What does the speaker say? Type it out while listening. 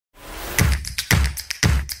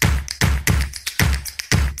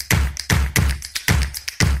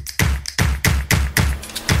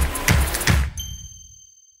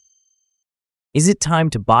Is it time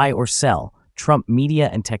to buy or sell Trump Media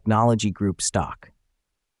and Technology Group stock?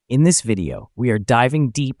 In this video, we are diving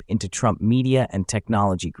deep into Trump Media and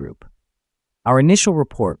Technology Group. Our initial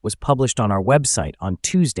report was published on our website on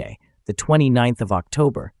Tuesday, the 29th of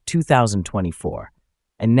October, 2024,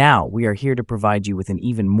 and now we are here to provide you with an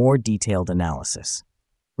even more detailed analysis.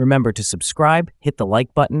 Remember to subscribe, hit the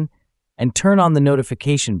like button, and turn on the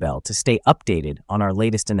notification bell to stay updated on our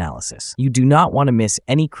latest analysis. You do not want to miss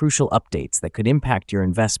any crucial updates that could impact your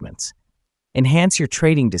investments. Enhance your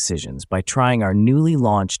trading decisions by trying our newly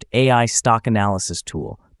launched AI stock analysis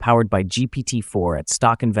tool powered by GPT-4 at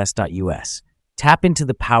StockInvest.us. Tap into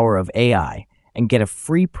the power of AI and get a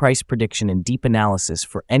free price prediction and deep analysis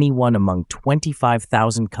for anyone among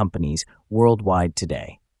 25,000 companies worldwide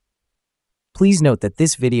today. Please note that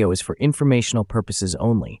this video is for informational purposes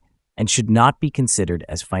only and should not be considered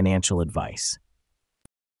as financial advice.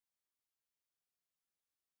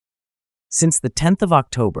 Since the 10th of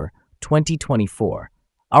October, 2024,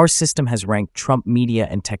 our system has ranked Trump Media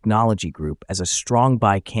and Technology Group as a strong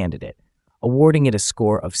buy candidate, awarding it a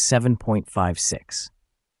score of 7.56.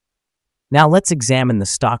 Now let's examine the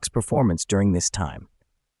stock's performance during this time.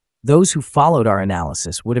 Those who followed our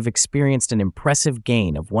analysis would have experienced an impressive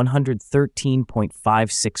gain of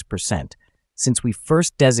 113.56% since we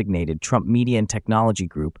first designated Trump Media and Technology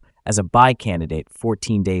Group as a buy candidate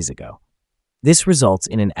 14 days ago. This results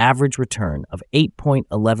in an average return of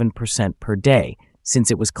 8.11% per day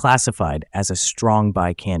since it was classified as a strong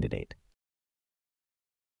buy candidate.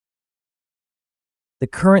 The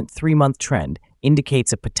current 3-month trend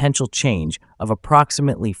indicates a potential change of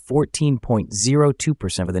approximately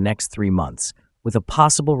 14.02% for the next 3 months, with a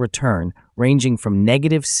possible return ranging from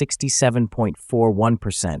negative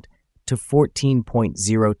 67.41% to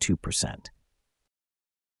 14.02%.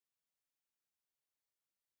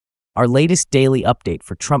 Our latest daily update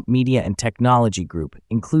for Trump Media and Technology Group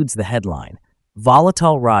includes the headline,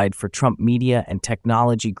 Volatile Ride for Trump Media and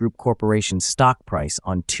Technology Group Corporation's stock price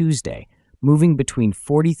on Tuesday, moving between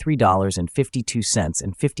 $43.52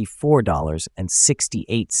 and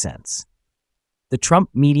 $54.68. The Trump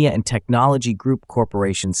Media and Technology Group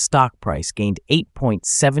Corporation's stock price gained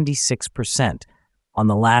 8.76% on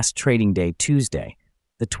the last trading day Tuesday,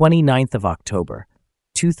 the 29th of October,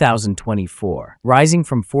 2024, rising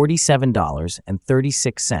from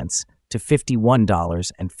 $47.36 to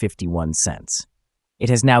 $51.51. It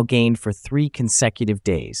has now gained for 3 consecutive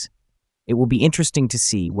days. It will be interesting to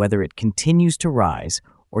see whether it continues to rise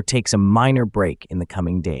or takes a minor break in the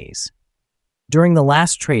coming days. During the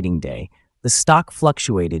last trading day, the stock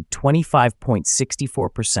fluctuated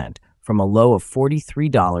 25.64% from a low of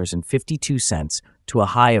 $43.52 to a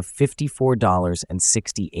high of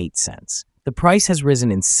 $54.68. The price has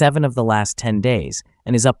risen in 7 of the last 10 days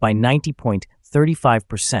and is up by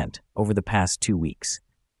 90.35% over the past 2 weeks.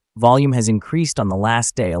 Volume has increased on the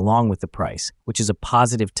last day along with the price, which is a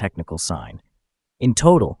positive technical sign. In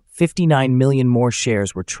total, 59 million more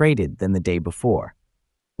shares were traded than the day before,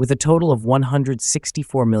 with a total of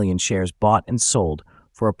 164 million shares bought and sold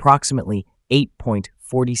for approximately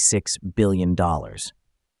 $8.46 billion.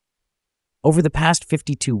 Over the past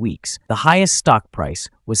 52 weeks, the highest stock price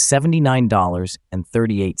was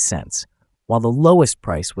 $79.38, while the lowest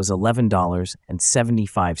price was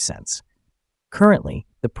 $11.75. Currently,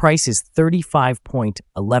 the price is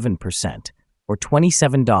 35.11%, or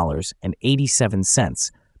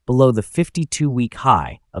 $27.87, below the 52-week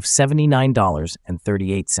high of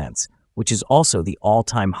 $79.38, which is also the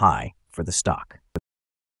all-time high for the stock.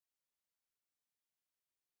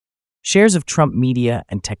 Shares of Trump Media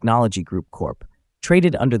and Technology Group Corp,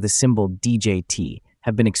 traded under the symbol DJT,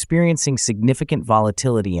 have been experiencing significant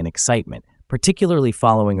volatility and excitement, particularly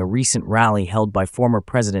following a recent rally held by former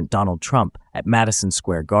President Donald Trump at Madison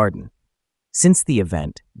Square Garden. Since the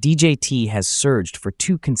event, DJT has surged for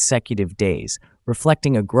 2 consecutive days,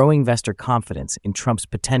 reflecting a growing investor confidence in Trump's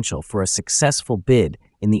potential for a successful bid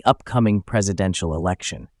in the upcoming presidential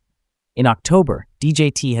election. In October,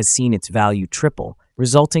 DJT has seen its value triple,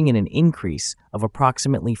 resulting in an increase of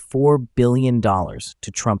approximately $4 billion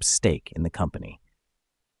to Trump's stake in the company.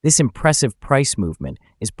 This impressive price movement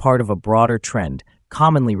is part of a broader trend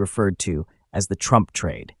commonly referred to as the Trump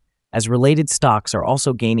trade, as related stocks are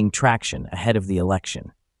also gaining traction ahead of the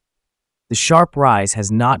election. The sharp rise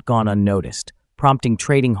has not gone unnoticed, prompting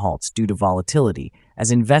trading halts due to volatility as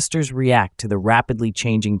investors react to the rapidly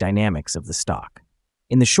changing dynamics of the stock.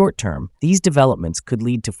 In the short term, these developments could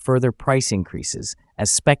lead to further price increases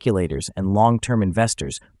as speculators and long-term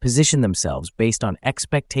investors position themselves based on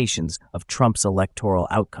expectations of Trump's electoral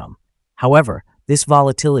outcome. However, this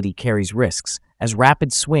volatility carries risks, as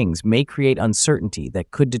rapid swings may create uncertainty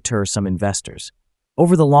that could deter some investors.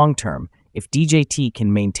 Over the long term, if DJT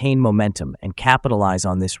can maintain momentum and capitalize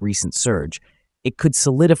on this recent surge, it could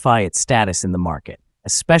solidify its status in the market,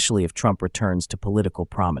 especially if Trump returns to political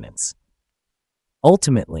prominence.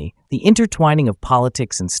 Ultimately, the intertwining of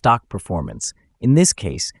politics and stock performance, in this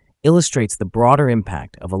case, illustrates the broader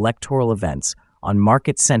impact of electoral events on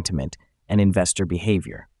market sentiment and investor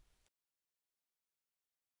behavior.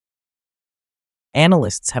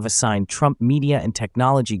 Analysts have assigned Trump Media and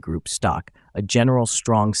Technology Group stock a general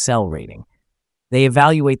strong sell rating. They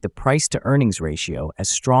evaluate the price-to-earnings ratio as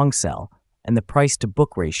strong sell and the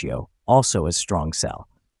price-to-book ratio also as strong sell.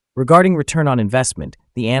 Regarding return on investment,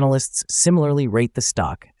 the analysts similarly rate the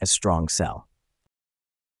stock as strong sell.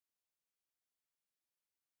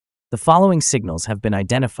 The following signals have been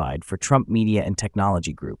identified for Trump Media and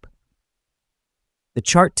Technology Group. The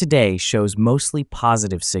chart today shows mostly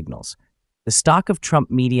positive signals. The stock of Trump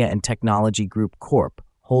Media and Technology Group Corp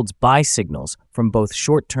holds buy signals from both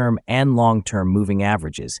short-term and long-term moving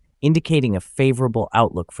averages, indicating a favorable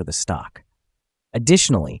outlook for the stock.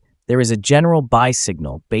 Additionally, there is a general buy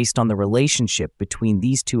signal based on the relationship between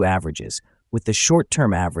these two averages, with the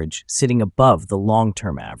short-term average sitting above the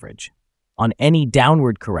long-term average. On any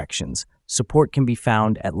downward corrections, support can be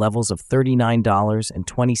found at levels of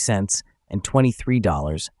 $39.20 and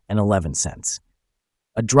 $23.11.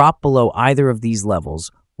 A drop below either of these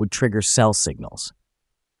levels would trigger sell signals.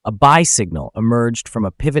 A buy signal emerged from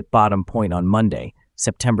a pivot bottom point on Monday,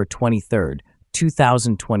 September 23,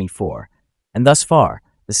 2024, and thus far,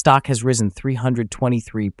 the stock has risen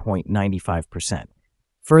 323.95%.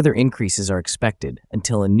 Further increases are expected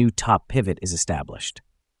until a new top pivot is established.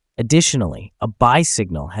 Additionally, a buy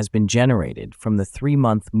signal has been generated from the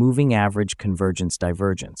 3-month moving average convergence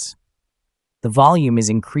divergence. The volume is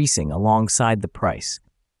increasing alongside the price,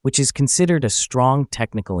 which is considered a strong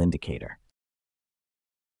technical indicator.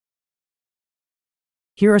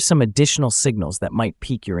 Here are some additional signals that might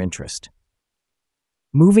pique your interest.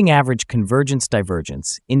 Moving average convergence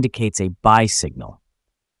divergence indicates a buy signal.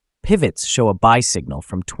 Pivots show a buy signal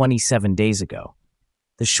from 27 days ago.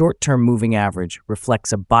 The short-term moving average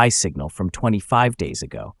reflects a buy signal from 25 days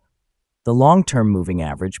ago. The long-term moving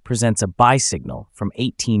average presents a buy signal from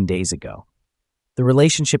 18 days ago. The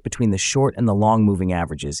relationship between the short and the long moving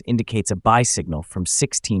averages indicates a buy signal from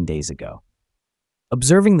 16 days ago.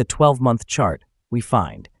 Observing the 12-month chart, we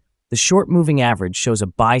find the short moving average shows a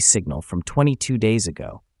buy signal from 22 days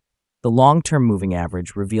ago. The long-term moving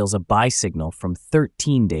average reveals a buy signal from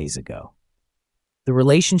 13 days ago. The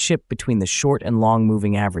relationship between the short and long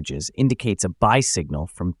moving averages indicates a buy signal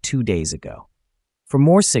from 2 days ago. For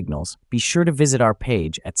more signals, be sure to visit our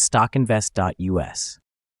page at StockInvest.us.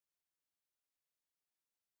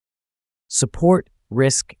 Support,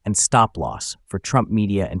 risk, and stop loss for Trump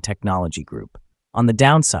Media and Technology Group. On the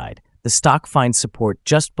downside, the stock finds support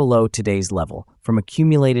just below today's level from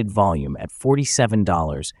accumulated volume at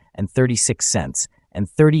 $47.36 and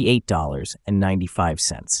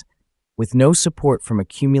 $38.95. With no support from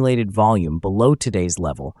accumulated volume below today's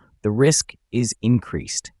level, the risk is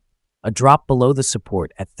increased. A drop below the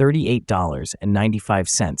support at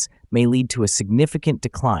 $38.95 may lead to a significant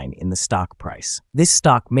decline in the stock price. This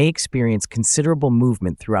stock may experience considerable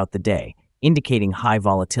movement throughout the day, indicating high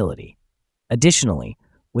volatility. Additionally,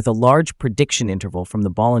 with a large prediction interval from the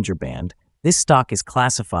Bollinger Band, this stock is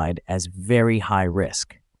classified as very high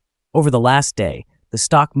risk. Over the last day, the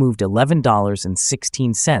stock moved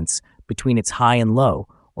 $11.16 between its high and low,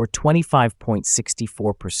 or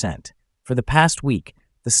 25.64%. For the past week,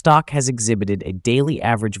 the stock has exhibited a daily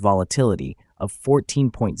average volatility of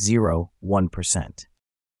 14.01%.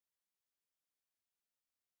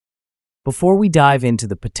 Before we dive into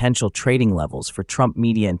the potential trading levels for Trump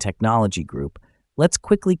Media and Technology Group, let's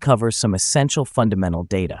quickly cover some essential fundamental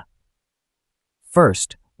data.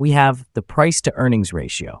 First, we have the price-to-earnings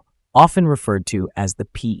ratio, often referred to as the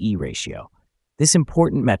PE ratio. This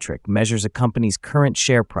important metric measures a company's current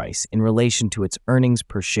share price in relation to its earnings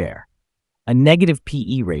per share. A negative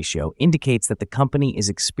PE ratio indicates that the company is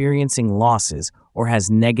experiencing losses or has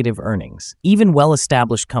negative earnings. Even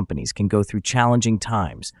well-established companies can go through challenging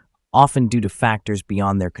times, often due to factors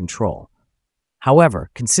beyond their control. However,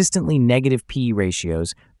 consistently negative PE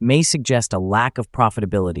ratios may suggest a lack of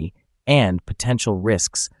profitability and potential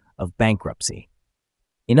risks of bankruptcy.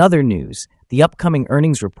 In other news, the upcoming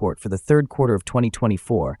earnings report for the third quarter of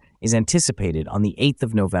 2024 is anticipated on the 8th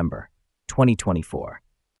of November, 2024.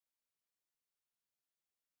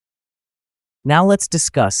 Now let's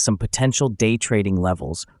discuss some potential day trading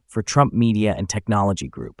levels for Trump Media and Technology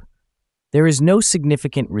Group. There is no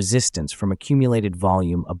significant resistance from accumulated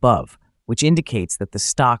volume above, which indicates that the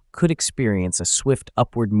stock could experience a swift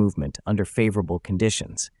upward movement under favorable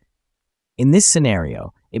conditions. In this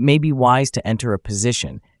scenario, it may be wise to enter a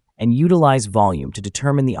position and utilize volume to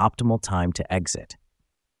determine the optimal time to exit.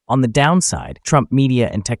 On the downside, Trump Media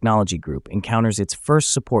and Technology Group encounters its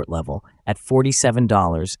first support level at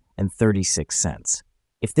 $47.36.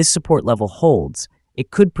 If this support level holds,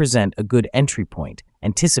 it could present a good entry point,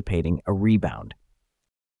 anticipating a rebound.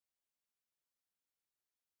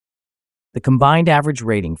 The combined average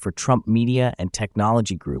rating for Trump Media and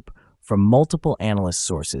Technology Group from multiple analyst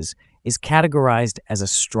sources is categorized as a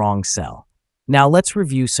strong sell. Now let's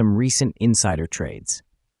review some recent insider trades.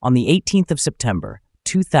 On the 18th of September,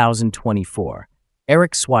 2024,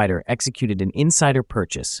 Eric Swider executed an insider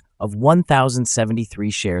purchase of 1,073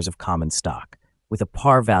 shares of common stock, with a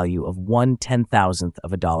par value of 1/10,000th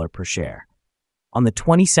of a dollar per share. On the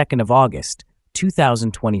 22nd of August,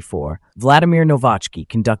 2024, Vladimir Novatsky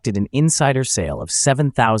conducted an insider sale of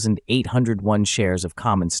 7,801 shares of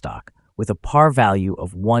common stock, with a par value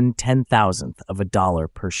of 1/10,000th of a dollar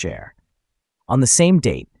per share. On the same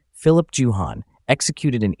date, Philip Juhan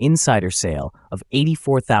executed an insider sale of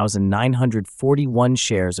 84,941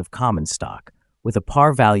 shares of common stock, with a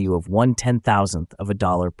par value of 1/10,000th of a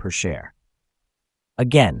dollar per share.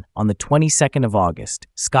 Again, on the 22nd of August,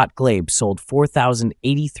 Scott Glabe sold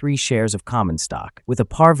 4,083 shares of common stock, with a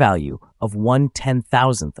par value of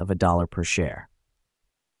 1/10,000th of a dollar per share.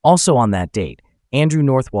 Also on that date, Andrew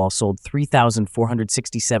Northwall sold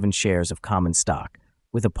 3,467 shares of common stock,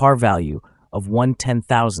 with a par value of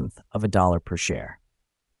 1/10,000th of a dollar per share.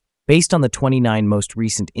 Based on the 29 most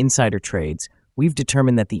recent insider trades, we've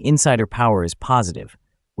determined that the insider power is positive,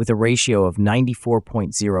 with a ratio of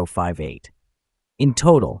 94.058. In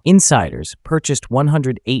total, insiders purchased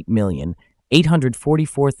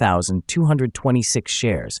 108,844,226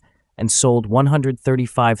 shares and sold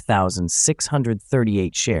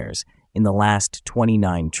 135,638 shares in the last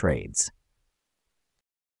 29 trades.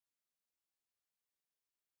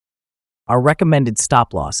 Our recommended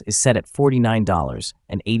stop loss is set at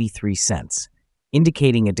 $49.83,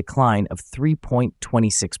 indicating a decline of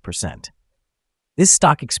 3.26%. This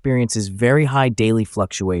stock experiences very high daily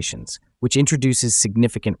fluctuations, which introduces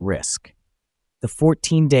significant risk. The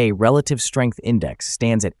 14-day relative strength index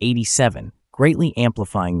stands at 87, greatly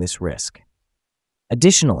amplifying this risk.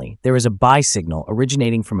 Additionally, there is a buy signal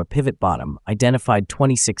originating from a pivot bottom identified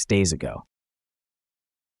 26 days ago.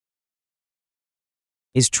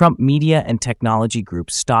 Is Trump Media and Technology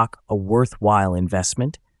Group stock a worthwhile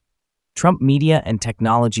investment? Trump Media and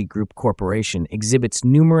Technology Group Corporation exhibits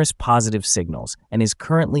numerous positive signals and is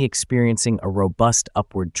currently experiencing a robust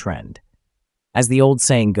upward trend. As the old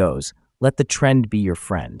saying goes, let the trend be your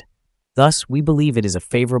friend. Thus, we believe it is a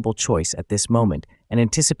favorable choice at this moment and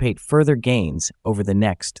anticipate further gains over the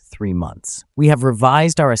next 3 months. We have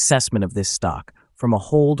revised our assessment of this stock from a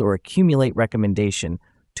hold or accumulate recommendation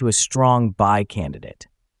to a strong buy candidate.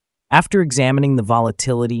 After examining the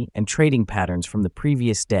volatility and trading patterns from the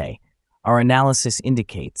previous day, our analysis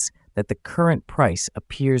indicates that the current price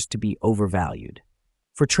appears to be overvalued.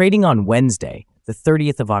 For trading on Wednesday, the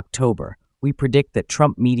 30th of October, we predict that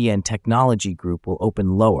Trump Media and Technology Group will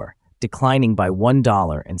open lower, declining by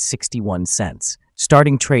 $1.61,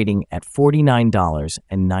 starting trading at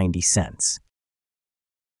 $49.90.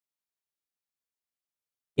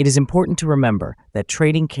 It is important to remember that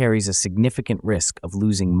trading carries a significant risk of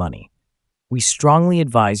losing money. We strongly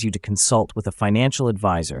advise you to consult with a financial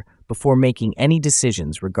advisor before making any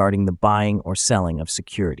decisions regarding the buying or selling of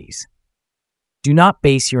securities. Do not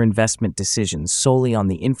base your investment decisions solely on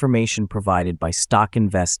the information provided by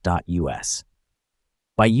StockInvest.us.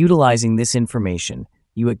 By utilizing this information,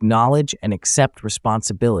 you acknowledge and accept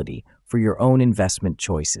responsibility for your own investment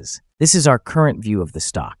choices. This is our current view of the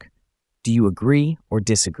stock. Do you agree or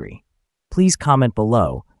disagree? Please comment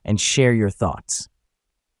below and share your thoughts.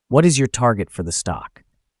 What is your target for the stock?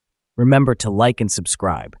 Remember to like and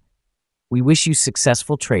subscribe. We wish you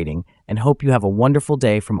successful trading and hope you have a wonderful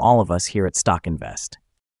day from all of us here at StockInvest.